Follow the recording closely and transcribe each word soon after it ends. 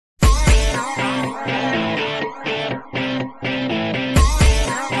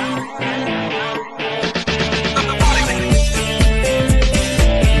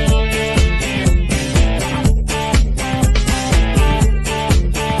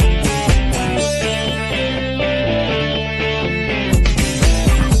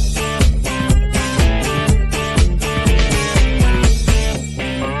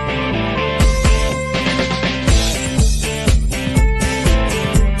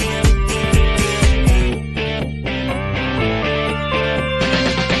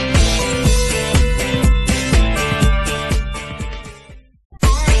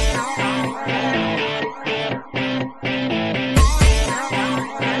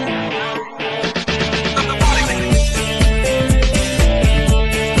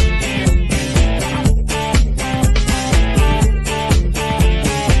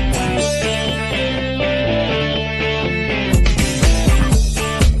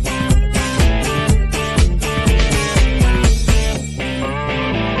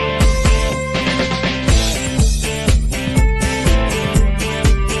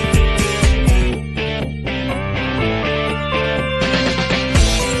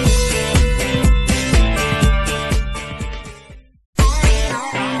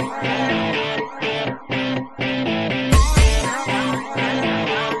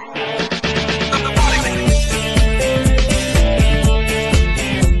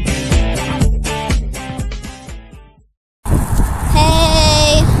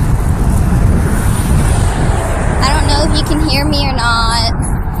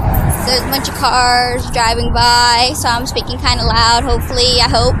cars driving by, so I'm speaking kind of loud, hopefully, I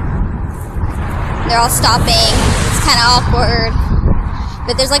hope. They're all stopping. It's kind of awkward.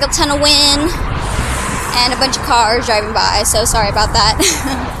 But there's like a ton of wind and a bunch of cars driving by, so sorry about that.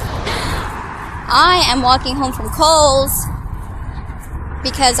 I am walking home from Kohls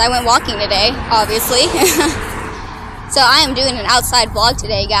because I went walking today, obviously. So I am doing an outside vlog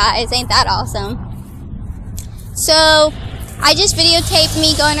today, guys. Ain't that awesome? So I just videotaped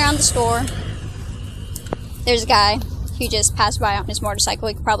me going around the store. There's a guy who just passed by on his motorcycle.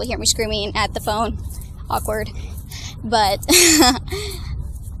 You could probably hear me screaming at the phone. Awkward. But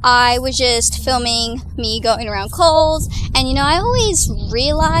I was just filming me going around Kohls. And you know, I always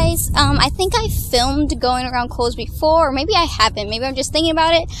realize, I think I filmed going around Kohls before, or maybe I haven't. Maybe I'm just thinking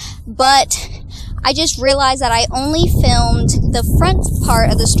about it. But I just realized that I only filmed the front part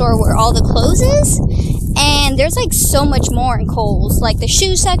of the store where all the clothes is. And there's like so much more in Kohls. Like the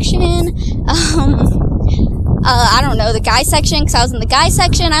shoe section, I don't know, the guy section, because I was in the guy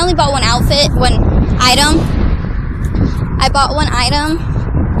section. I only bought one outfit, one item. I bought one item,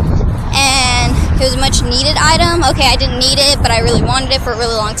 and it was a much needed item. Okay, I didn't need it, but I really wanted it for a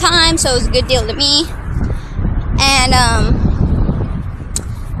really long time, so it was a good deal to me. And,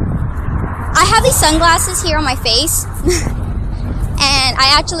 I have these sunglasses here on my face, and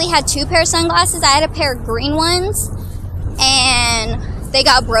I actually had two pair of sunglasses. I had a pair of green ones, and they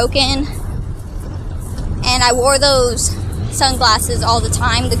got broken. And I wore those sunglasses all the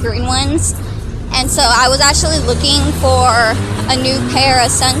time, the green ones. And so I was actually looking for a new pair of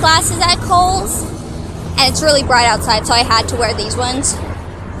sunglasses at Kohls. And it's really bright outside, so I had to wear these ones.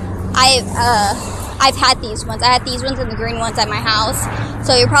 I've had these ones. I had these ones and the green ones at my house.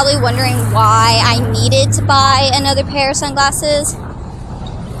 So you're probably wondering why I needed to buy another pair of sunglasses.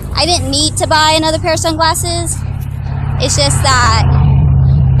 I didn't need to buy another pair of sunglasses. It's just that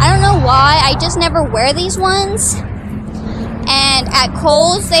I don't know why, I just never wear these ones. And at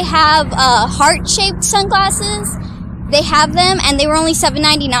Kohls, they have heart-shaped sunglasses. They have them, and they were only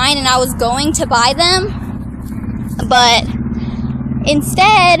 $7.99, and I was going to buy them. But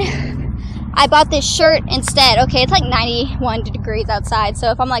instead, I bought this shirt instead. Okay, it's like 91 degrees outside, so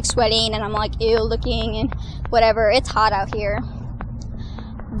if I'm like sweating and I'm like ew looking and whatever, it's hot out here.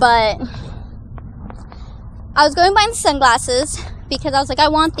 But I was going to buy the sunglasses because I was like, I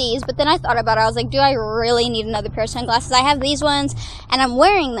want these, but then I thought about it. I was like, do I really need another pair of sunglasses? I have these ones, and I'm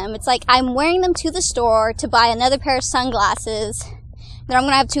wearing them. It's like I'm wearing them to the store to buy another pair of sunglasses. Then I'm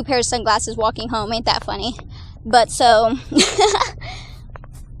going to have two pairs of sunglasses walking home. Ain't that funny? But so,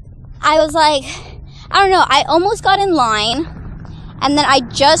 I was like, I don't know. I almost got in line, and then I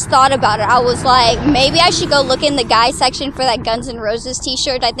just thought about it. I was like, maybe I should go look in the guy section for that Guns N' Roses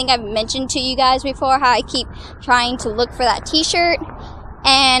t-shirt. I think I've mentioned to you guys before how I keep trying to look for that t-shirt.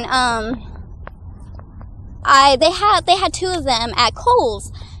 And they had two of them at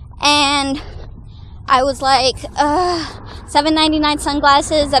Kohls. And I was like, $7.99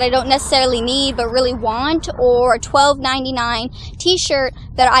 sunglasses that I don't necessarily need but really want, or a $12.99 t-shirt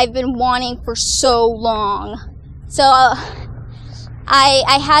that I've been wanting for so long. So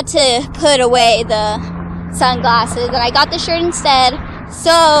I had to put away the sunglasses, and I got the shirt instead.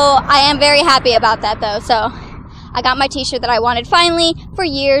 So I am very happy about that, though. So I got my t-shirt that I wanted finally. For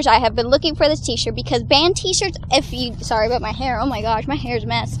years I have been looking for this t-shirt because band t-shirts, sorry about my hair. Oh my gosh, my hair's a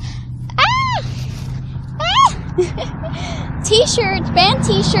mess. T-shirts, band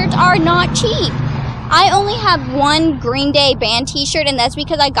t-shirts are not cheap. I only have one Green Day band t-shirt, and that's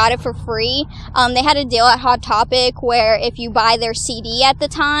because I got it for free. They had a deal at Hot Topic where if you buy their CD at the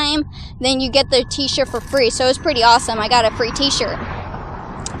time, then you get the t-shirt for free. So it's pretty awesome. I got a free t-shirt.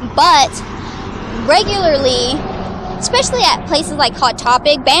 But regularly, especially at places like Hot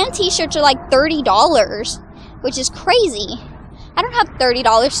Topic, band t-shirts are like $30, which is crazy. I don't have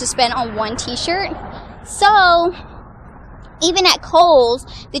 $30 to spend on one t-shirt. So even at Kohls,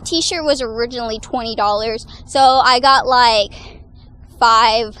 the t-shirt was originally $20, so I got like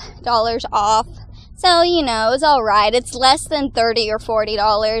 $5 off. So, you know, it was alright. It's less than $30 or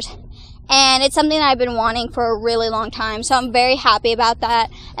 $40, and it's something I've been wanting for a really long time, so I'm very happy about that.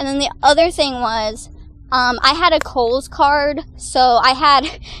 And then the other thing was, I had a Kohls card, so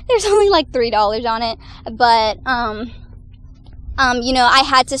there's only like $3 on it, but, you know, I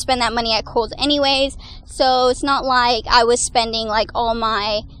had to spend that money at Kohls anyways, so it's not like I was spending like all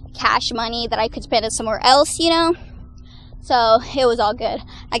my cash money that I could spend it somewhere else, you know. So it was all good.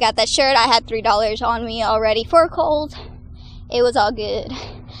 I got that shirt. I had $3 on me already for Kohls. It was all good.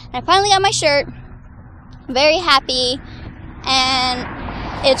 And I finally got my shirt. Very happy. And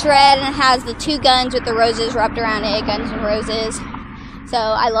it's red and it has the two guns with the roses wrapped around it. Guns N' Roses. So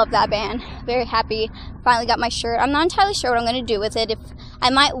I love that band. Very happy. Finally got my shirt. I'm not entirely sure what I'm going to do with it. If I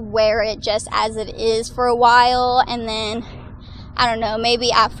might wear it just as it is for a while, and then I don't know, maybe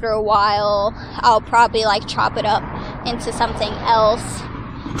after a while I'll probably like chop it up into something else,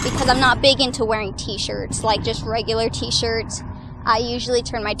 because I'm not big into wearing t-shirts, like just regular t-shirts. I usually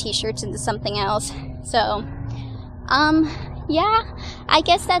turn my t-shirts into something else. So yeah, I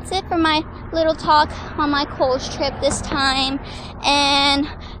guess that's it for my little talk on my Kohls trip this time. And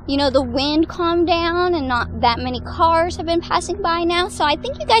you know, the wind calmed down and not that many cars have been passing by now, so I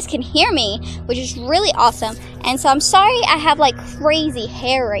think you guys can hear me, which is really awesome. And so I'm sorry I have like crazy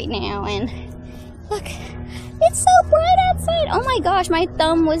hair right now, and look, it's so bright outside. Oh my gosh, my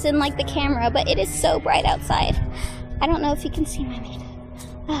thumb was in like the camera, but it is so bright outside. I don't know if you can see my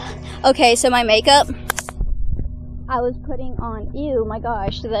makeup. Okay, so my makeup I was putting on, ew, my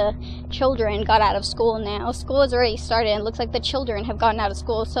gosh, the children got out of school now. School has already started, and it looks like the children have gotten out of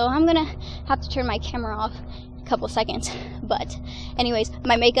school, so I'm gonna have to turn my camera off in a couple seconds. But anyways,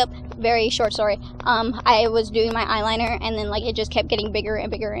 my makeup, very short story. I was doing my eyeliner, and then like it just kept getting bigger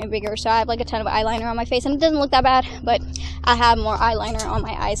and bigger and bigger, so I have like a ton of eyeliner on my face, and it doesn't look that bad, but I have more eyeliner on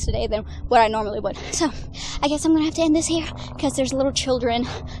my eyes today than what I normally would. So I guess I'm gonna have to end this here, because there's little children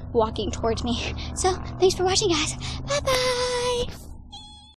walking towards me. So thanks for watching, guys. Bye bye.